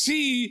to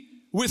see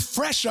with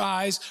fresh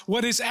eyes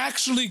what is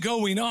actually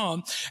going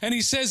on. And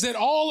he says that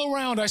all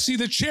around I see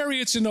the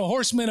chariots and the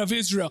horsemen of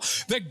Israel,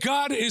 that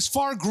God is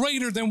far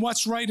greater than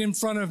what's right in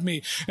front of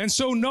me. And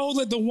so know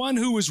that the one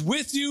who is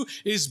with you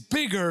is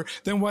bigger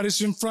than what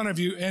is in front of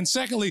you. And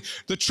secondly,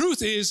 the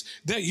truth is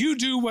that you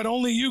do what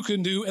only you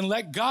can do and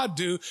let God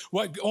do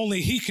what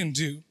only he can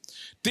do.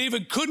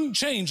 David couldn't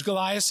change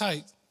Goliath's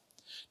height.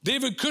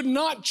 David could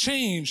not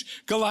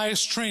change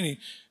Goliath's training,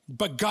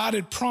 but God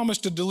had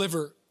promised to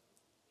deliver.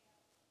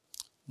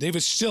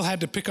 David still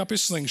had to pick up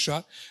his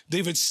slingshot.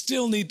 David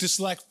still needed to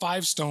select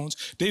 5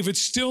 stones. David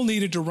still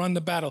needed to run the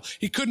battle.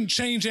 He couldn't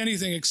change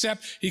anything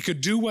except he could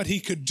do what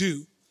he could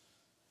do.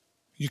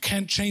 You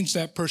can't change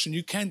that person.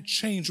 You can't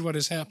change what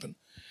has happened.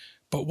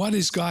 But what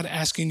is God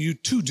asking you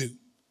to do?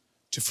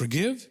 To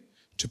forgive,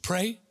 to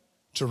pray,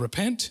 to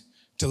repent,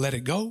 to let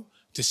it go,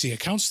 to see a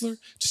counselor,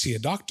 to see a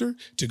doctor,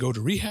 to go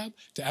to rehab,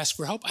 to ask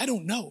for help? I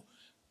don't know.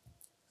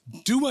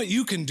 Do what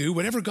you can do,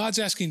 whatever God's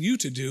asking you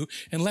to do,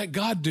 and let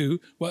God do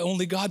what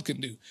only God can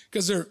do.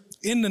 Because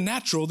in the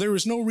natural, there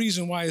is no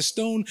reason why a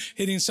stone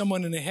hitting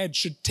someone in the head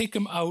should take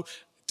him out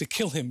to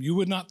kill him. You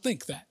would not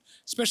think that,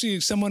 especially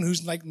someone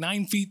who's like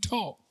 9 feet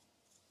tall.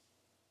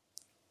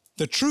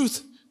 The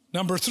truth,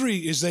 number 3,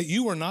 is that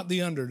you are not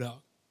the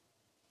underdog.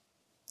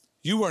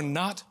 You are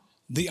not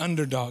the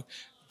underdog.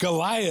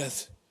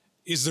 Goliath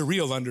is the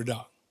real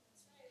underdog.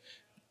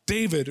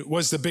 David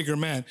was the bigger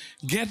man.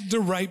 Get the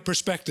right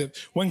perspective.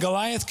 When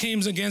Goliath came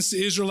against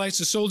the Israelites,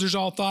 the soldiers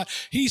all thought,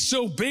 he's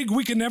so big,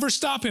 we can never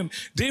stop him.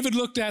 David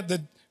looked at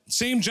the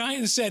same giant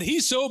and said,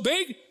 he's so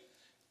big,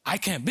 I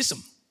can't miss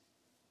him.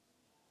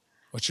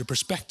 What's your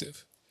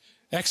perspective?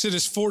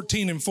 Exodus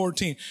 14 and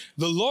 14.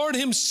 The Lord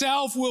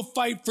himself will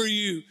fight for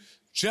you.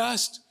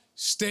 Just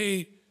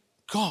stay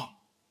calm.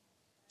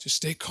 Just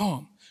stay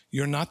calm.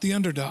 You're not the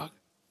underdog.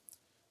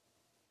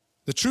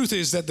 The truth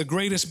is that the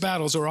greatest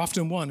battles are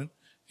often won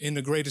in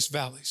the greatest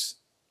valleys.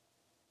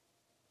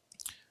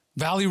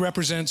 Valley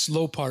represents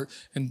low part.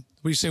 And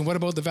we're saying, what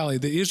about the valley?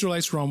 The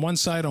Israelites were on one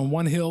side, on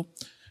one hill.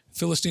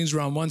 Philistines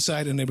were on one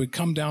side, and they would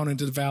come down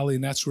into the valley,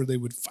 and that's where they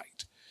would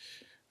fight.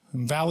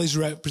 And valleys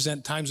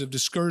represent times of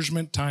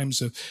discouragement, times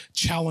of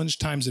challenge,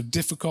 times of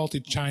difficulty,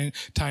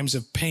 times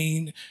of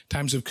pain,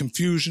 times of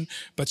confusion.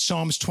 But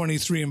Psalms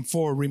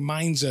 23:4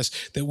 reminds us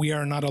that we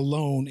are not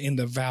alone in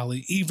the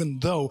valley. Even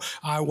though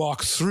I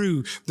walk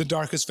through the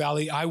darkest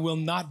valley, I will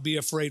not be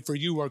afraid, for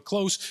you are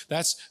close.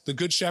 That's the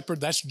good shepherd.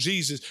 That's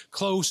Jesus,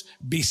 close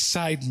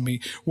beside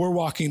me. We're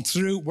walking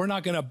through. We're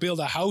not going to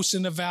build a house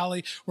in the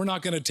valley. We're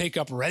not going to take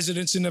up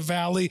residence in the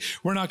valley.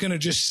 We're not going to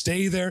just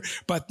stay there.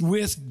 But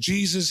with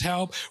Jesus'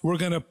 help, we're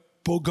going to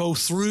go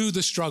through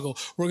the struggle.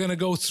 We're going to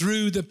go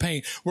through the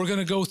pain. We're going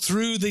to go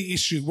through the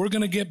issue. We're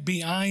going to get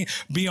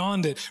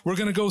beyond it. We're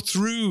going to go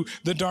through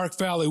the dark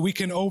valley. We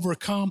can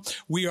overcome.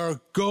 We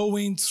are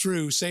going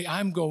through. Say,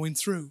 I'm going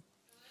through.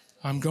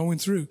 I'm going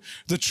through.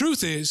 The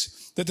truth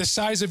is that the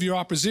size of your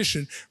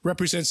opposition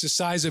represents the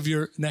size of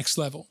your next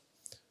level.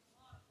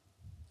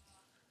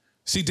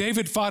 See,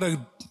 David fought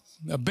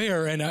a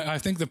bear, and I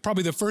think that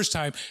probably the first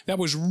time that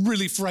was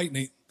really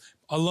frightening.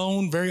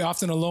 Alone, very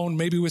often alone,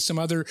 maybe with some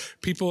other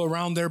people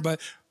around there, but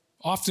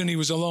often he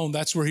was alone.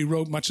 That's where he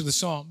wrote much of the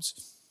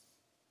Psalms.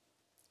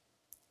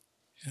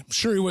 And I'm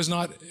sure he was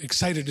not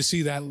excited to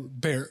see that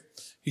bear.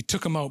 He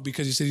took him out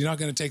because he said, you're not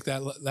going to take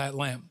that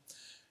lamb.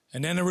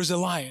 And then there was a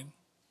lion.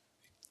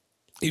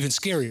 Even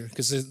scarier,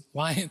 because the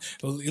lion,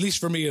 at least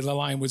for me, the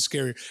lion would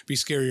be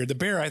scarier. The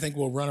bear, I think,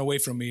 will run away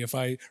from me if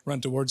I run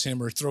towards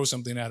him or throw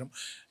something at him.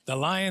 The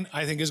lion,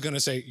 I think, is going to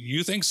say,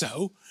 you think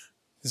so?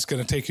 It's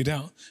going to take you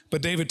down.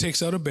 But David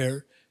takes out a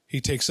bear.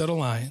 He takes out a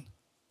lion.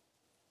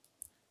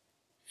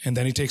 And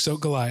then he takes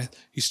out Goliath.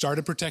 He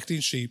started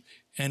protecting sheep,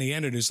 and he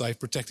ended his life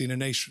protecting a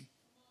nation.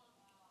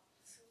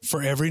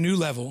 For every new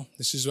level,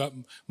 this is what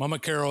Mama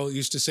Carol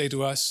used to say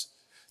to us.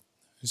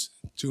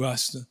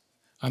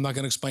 I'm not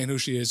going to explain who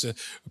she is, a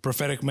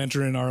prophetic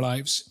mentor in our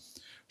lives.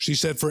 She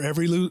said, for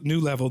every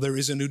new level, there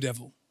is a new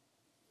devil.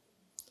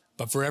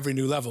 But for every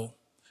new level,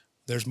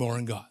 there's more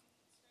in God.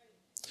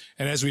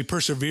 And as we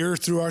persevere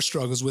through our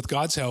struggles with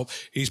God's help,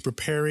 he's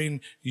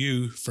preparing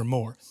you for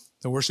more.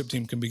 The worship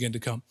team can begin to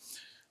come.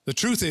 The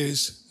truth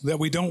is that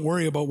we don't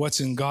worry about what's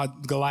in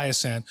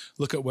Goliath's hand.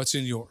 Look at what's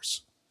in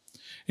yours.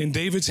 In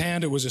David's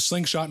hand, it was a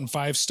slingshot and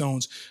 5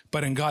 stones,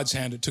 but in God's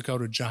hand, it took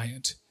out a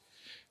giant.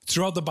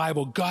 Throughout the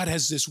Bible, God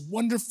has this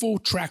wonderful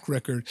track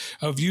record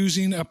of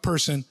using a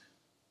person,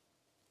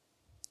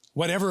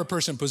 whatever a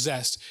person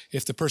possessed,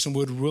 if the person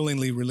would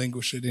willingly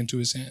relinquish it into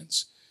his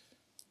hands.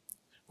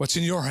 What's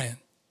in your hand?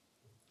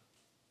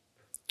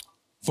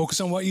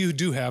 Focus on what you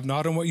do have,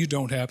 not on what you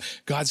don't have.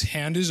 God's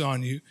hand is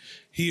on you.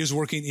 He is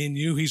working in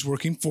you. He's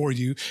working for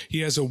you.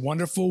 He has a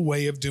wonderful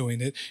way of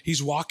doing it.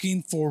 He's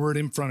walking forward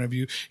in front of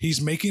you.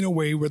 He's making a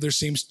way where there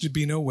seems to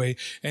be no way.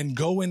 And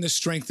go in the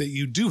strength that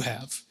you do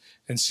have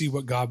and see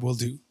what God will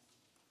do.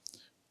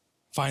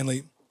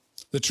 Finally,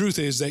 the truth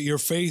is that your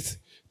faith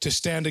to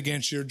stand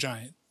against your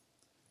giant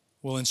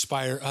will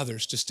inspire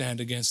others to stand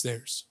against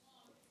theirs.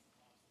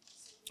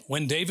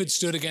 When David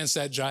stood against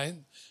that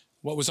giant,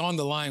 what was on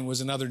the line was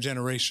another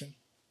generation.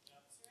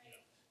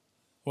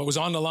 What was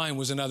on the line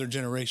was another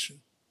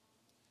generation.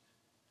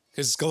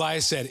 Because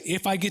Goliath said,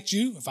 if I get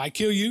you, if I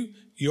kill you,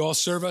 you all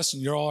serve us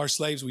and you're all our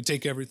slaves. We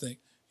take everything.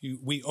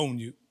 We own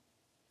you.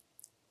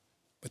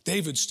 But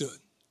David stood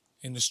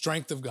in the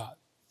strength of God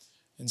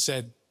and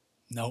said,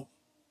 no,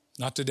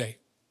 not today.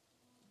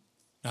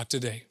 Not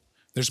today.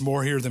 There's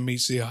more here than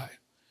meets the eye.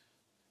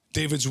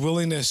 David's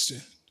willingness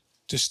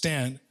to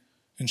stand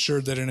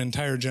ensured that an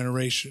entire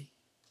generation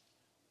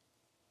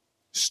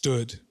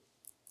stood.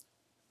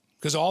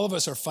 Because all of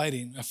us are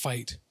fighting a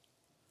fight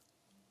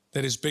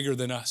that is bigger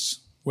than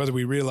us, whether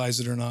we realize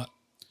it or not.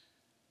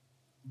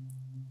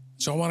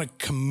 So I want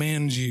to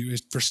commend you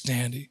for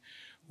standing.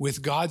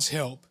 With God's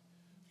help,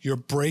 you're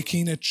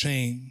breaking a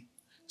chain.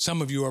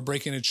 Some of you are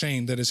breaking a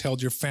chain that has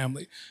held your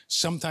family,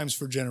 sometimes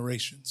for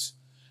generations.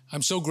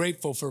 I'm so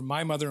grateful for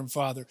my mother and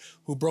father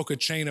who broke a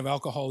chain of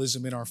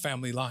alcoholism in our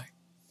family line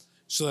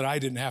so that I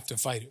didn't have to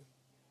fight it.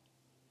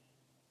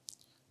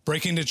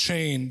 Breaking the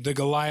chain, the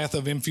Goliath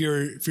of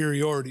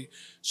inferiority,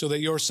 so that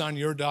your son,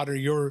 your daughter,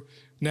 your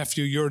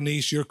nephew, your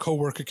niece, your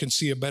coworker can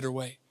see a better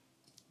way.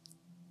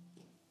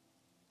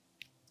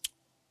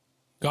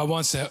 God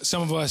wants to help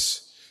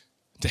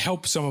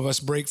some of us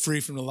break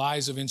free from the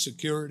lies of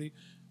insecurity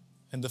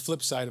and the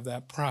flip side of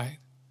that, pride.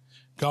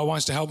 God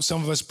wants to help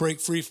some of us break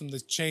free from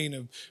the chain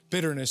of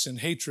bitterness and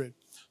hatred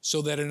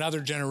so that another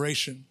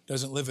generation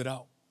doesn't live it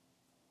out.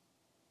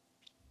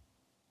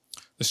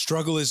 The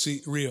struggle is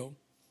real.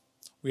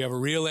 We have a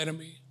real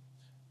enemy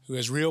who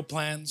has real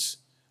plans,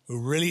 who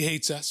really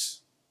hates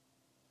us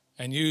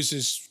and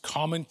uses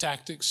common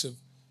tactics of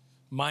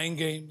mind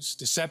games,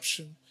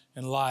 deception,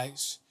 and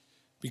lies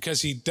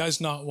because he does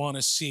not want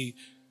to see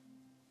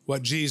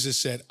what Jesus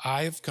said,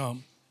 I have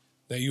come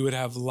that you would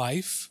have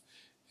life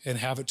and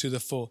have it to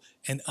the full,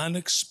 an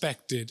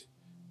unexpected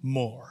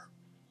more.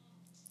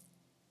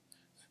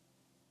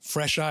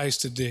 fresh eyes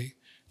today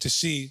to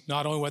see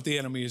not only what the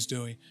enemy is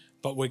doing,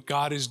 but what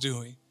God is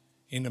doing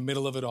in the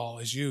middle of it all.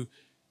 As you,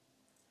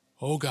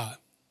 oh God,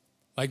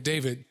 like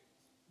David,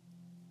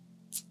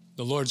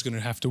 the Lord's going to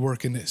have to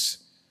work in this.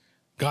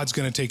 God's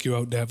going to take you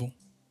out, devil.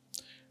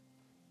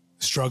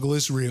 The struggle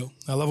is real.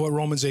 I love what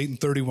Romans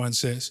 8:31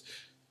 says.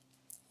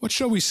 What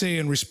shall we say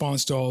in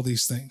response to all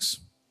these things?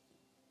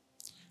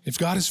 If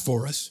God is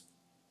for us,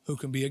 who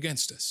can be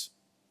against us?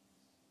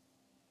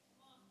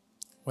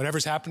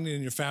 Whatever's happening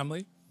in your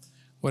family,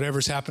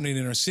 whatever's happening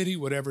in our city,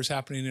 whatever's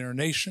happening in our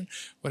nation,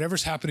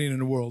 whatever's happening in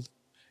the world,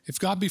 if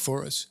God be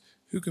for us,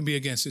 who can be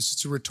against us?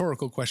 It's a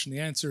rhetorical question. The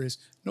answer is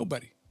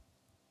nobody.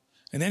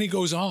 And then he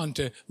goes on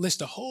to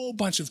list a whole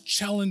bunch of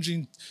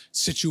challenging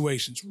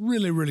situations,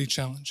 really, really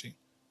challenging.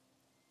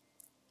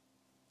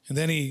 And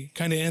then he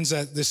kind of ends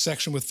this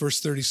section with verse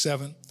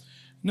 37.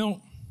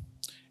 No,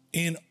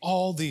 in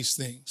all these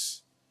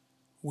things,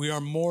 we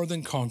are more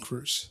than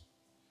conquerors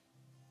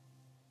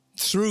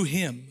through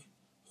him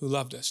who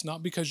loved us.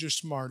 Not because you're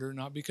smarter,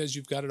 not because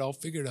you've got it all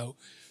figured out,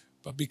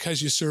 but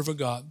because you serve a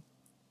God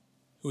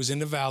who is in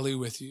the valley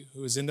with you,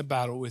 who is in the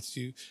battle with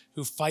you,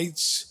 who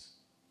fights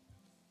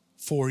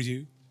for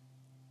you.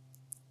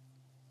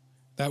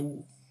 That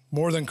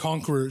more than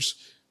conquerors,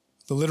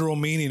 the literal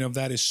meaning of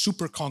that is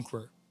super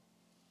conqueror.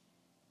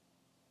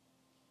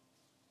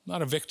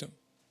 Not a victim.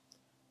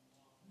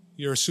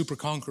 You're a super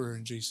conqueror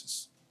in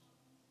Jesus.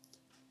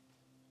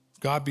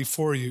 God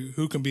before you,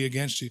 who can be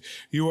against you?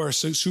 You are a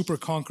super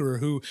conqueror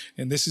who,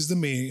 and this is the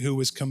meaning, who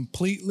is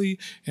completely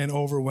and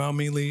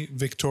overwhelmingly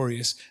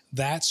victorious.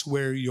 That's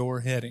where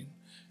you're heading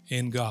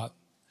in God.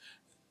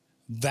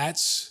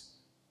 That's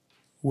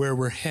where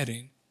we're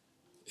heading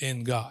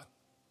in God.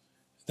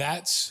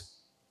 That's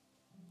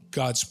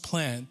God's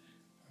plan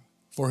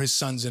for his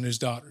sons and his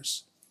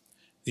daughters.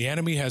 The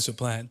enemy has a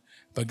plan,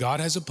 but God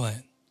has a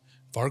plan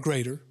far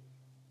greater.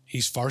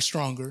 He's far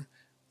stronger.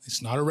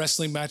 It's not a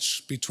wrestling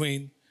match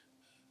between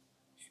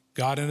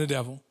God and the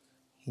devil.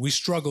 We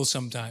struggle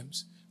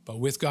sometimes, but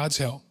with God's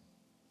help,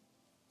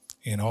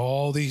 in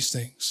all these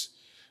things,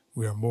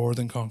 we are more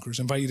than conquerors.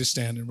 I invite you to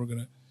stand, and we're going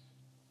to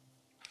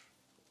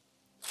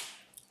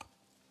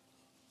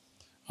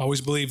I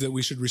always believe that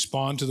we should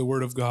respond to the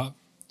word of God.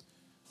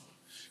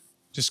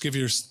 Just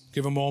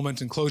give a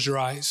moment and close your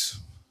eyes.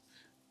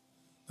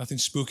 Nothing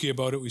spooky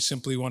about it. We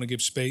simply want to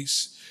give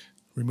space,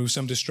 remove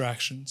some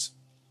distractions.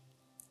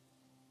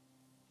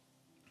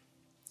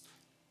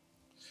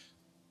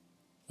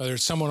 Whether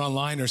it's someone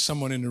online or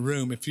someone in the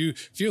room, if you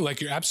feel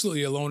like you're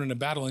absolutely alone in a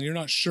battle and you're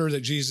not sure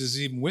that Jesus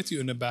is even with you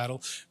in the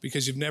battle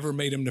because you've never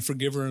made him the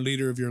forgiver and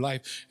leader of your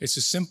life, it's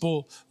a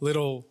simple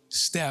little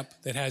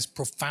step that has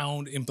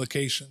profound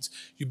implications.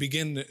 You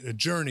begin a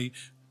journey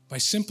by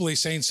simply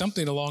saying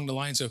something along the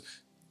lines of,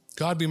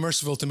 God, be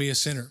merciful to me, a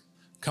sinner.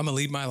 Come and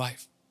lead my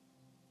life.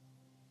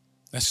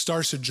 That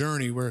starts a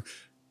journey where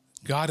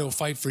God will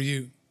fight for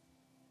you.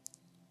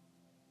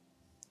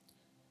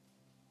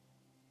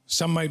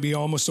 Some might be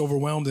almost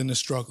overwhelmed in the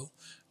struggle.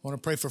 I want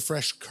to pray for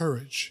fresh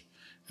courage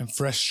and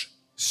fresh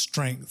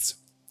strength.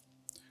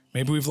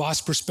 Maybe we've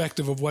lost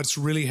perspective of what's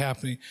really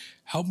happening.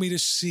 Help me to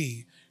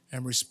see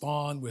and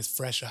respond with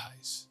fresh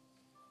eyes.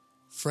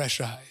 Fresh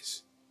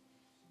eyes.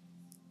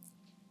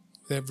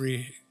 With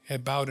every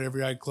head bowed and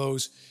every eye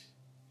closed.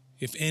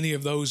 If any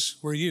of those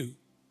were you,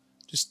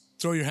 just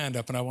throw your hand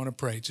up and I want to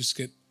pray.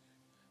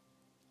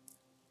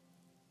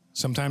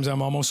 Sometimes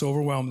I'm almost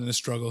overwhelmed in the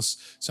struggles.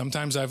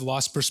 Sometimes I've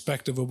lost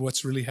perspective of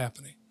what's really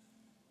happening.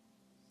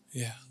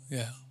 Yeah.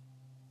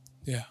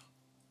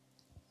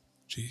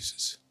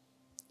 Jesus.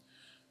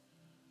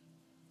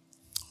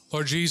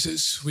 Lord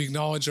Jesus, we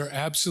acknowledge our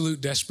absolute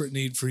desperate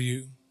need for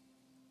you.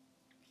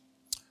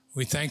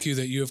 We thank you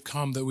that you have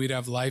come that we'd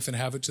have life and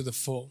have it to the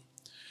full.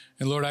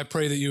 And Lord, I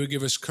pray that you would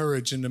give us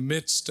courage in the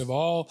midst of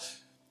all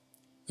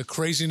the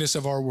craziness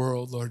of our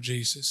world, Lord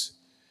Jesus.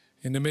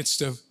 In the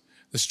midst of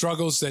the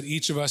struggles that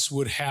each of us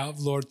would have,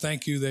 Lord,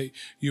 thank you that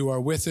you are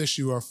with us,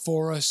 you are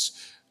for us,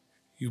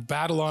 you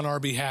battle on our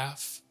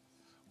behalf.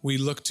 We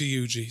look to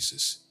you,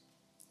 Jesus.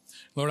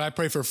 Lord, I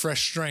pray for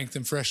fresh strength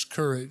and fresh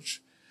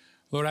courage.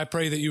 Lord, I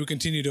pray that you would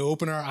continue to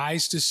open our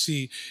eyes to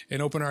see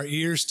and open our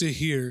ears to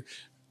hear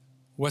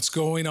what's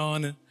going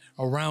on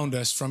around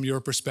us from your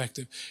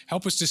perspective.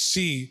 Help us to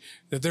see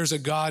that there's a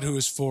God who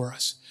is for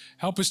us.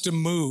 Help us to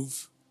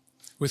move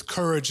with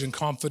courage and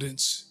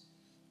confidence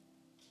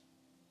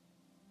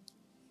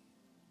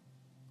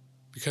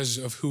because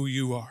of who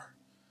you are.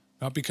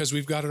 Not because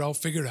we've got it all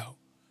figured out,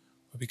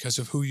 but because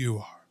of who you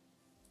are.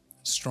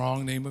 In the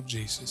strong name of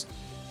Jesus,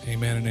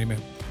 amen and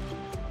amen.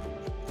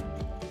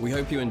 We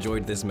hope you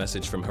enjoyed this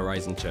message from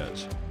Horizon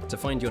Church. To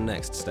find your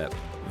next step,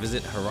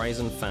 visit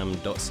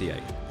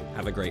horizonfam.ca.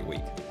 Have a great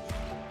week.